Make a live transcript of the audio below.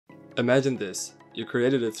Imagine this. You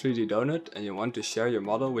created a 3D donut and you want to share your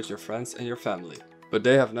model with your friends and your family. But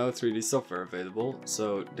they have no 3D software available,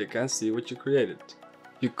 so they can't see what you created.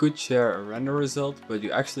 You could share a render result, but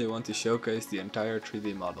you actually want to showcase the entire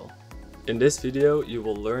 3D model. In this video, you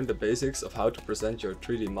will learn the basics of how to present your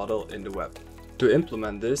 3D model in the web. To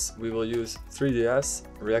implement this, we will use three.js,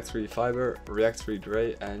 React 3 Fiber, React 3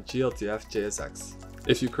 Drei, and gltfjsx.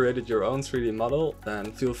 If you created your own 3D model,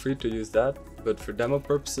 then feel free to use that, but for demo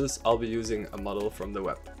purposes, I'll be using a model from the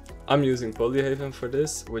web. I'm using Polyhaven for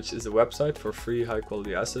this, which is a website for free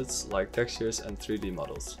high-quality assets like textures and 3D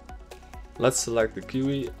models. Let's select the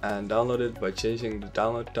kiwi and download it by changing the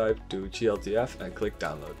download type to GLTF and click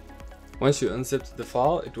download. Once you unzip the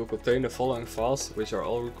file, it will contain the following files, which are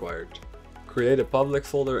all required. Create a public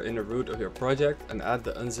folder in the root of your project and add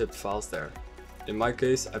the unzipped files there. In my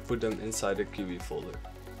case, I put them inside the kiwi folder.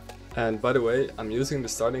 And by the way, I'm using the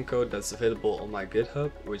starting code that's available on my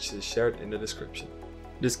GitHub, which is shared in the description.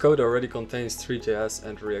 This code already contains three.js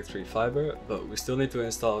and React 3 Fiber, but we still need to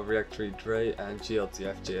install React 3 Drei and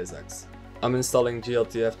gltfjsx. I'm installing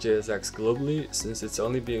gltfjsx globally since it's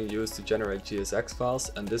only being used to generate JSX files,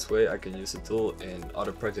 and this way I can use the tool in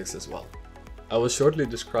other projects as well. I will shortly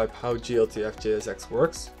describe how gltfjsx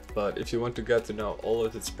works, but if you want to get to know all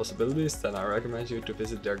of its possibilities, then I recommend you to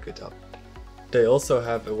visit their GitHub. They also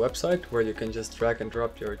have a website where you can just drag and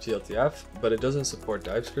drop your GLTF, but it doesn't support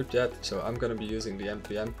TypeScript yet, so I'm going to be using the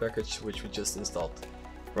npm package which we just installed.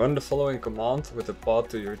 Run the following command with a path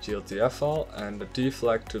to your GLTF file and the T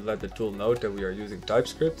flag to let the tool know that we are using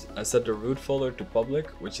TypeScript, and set the root folder to public,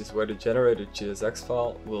 which is where the generated JSX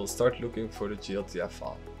file will start looking for the GLTF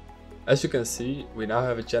file. As you can see, we now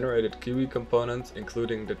have a generated kiwi component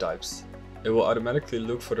including the types. It will automatically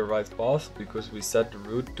look for the right path because we set the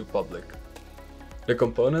root to public. The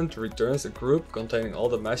component returns a group containing all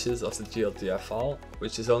the meshes of the GLTF file,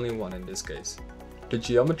 which is only one in this case. The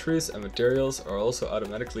geometries and materials are also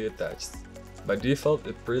automatically attached. By default,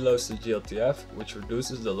 it preloads the GLTF, which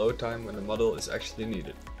reduces the load time when the model is actually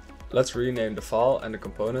needed. Let's rename the file and the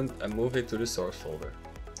component and move it to the source folder.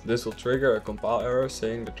 This will trigger a compile error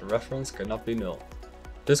saying that the reference cannot be null.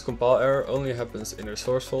 This compile error only happens in our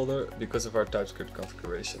source folder because of our TypeScript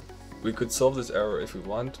configuration. We could solve this error if we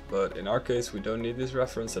want, but in our case we don't need this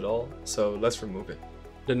reference at all, so let's remove it.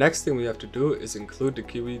 The next thing we have to do is include the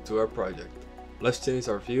kiwi to our project. Let's change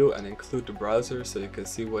our view and include the browser so you can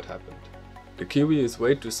see what happened. The kiwi is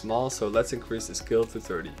way too small, so let's increase the scale to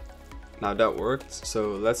 30. Now that worked,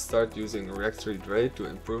 so let's start using React 3 Drei to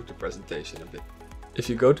improve the presentation a bit. If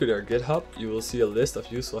you go to their GitHub, you will see a list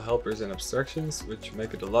of useful helpers and abstractions which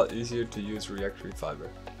make it a lot easier to use React 3 Fiber.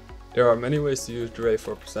 There are many ways to use Drei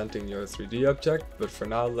for presenting your 3D object, but for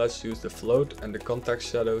now let's use the float and the context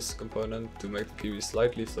shadows component to make the kiwi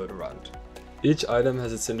slightly float around. Each item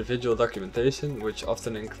has its individual documentation, which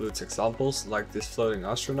often includes examples like this floating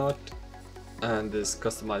astronaut and this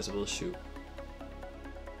customizable shoe.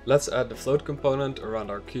 Let's add the float component around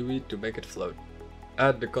our kiwi to make it float.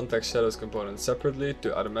 Add the context shadows component separately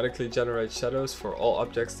to automatically generate shadows for all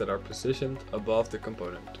objects that are positioned above the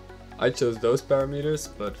component. I chose those parameters,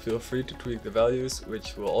 but feel free to tweak the values,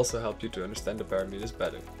 which will also help you to understand the parameters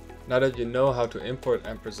better. Now that you know how to import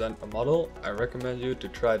and present a model, I recommend you to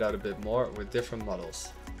try it out a bit more with different models.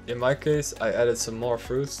 In my case, I added some more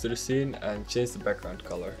fruits to the scene and changed the background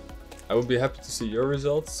color. I would be happy to see your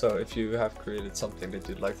results, so if you have created something that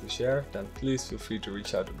you'd like to share, then please feel free to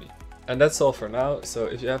reach out to me. And that's all for now, so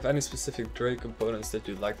if you have any specific Drei components that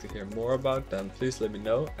you'd like to hear more about, then please let me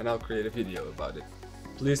know and I'll create a video about it.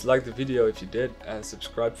 Please like the video if you did and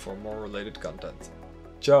subscribe for more related content.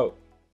 Ciao!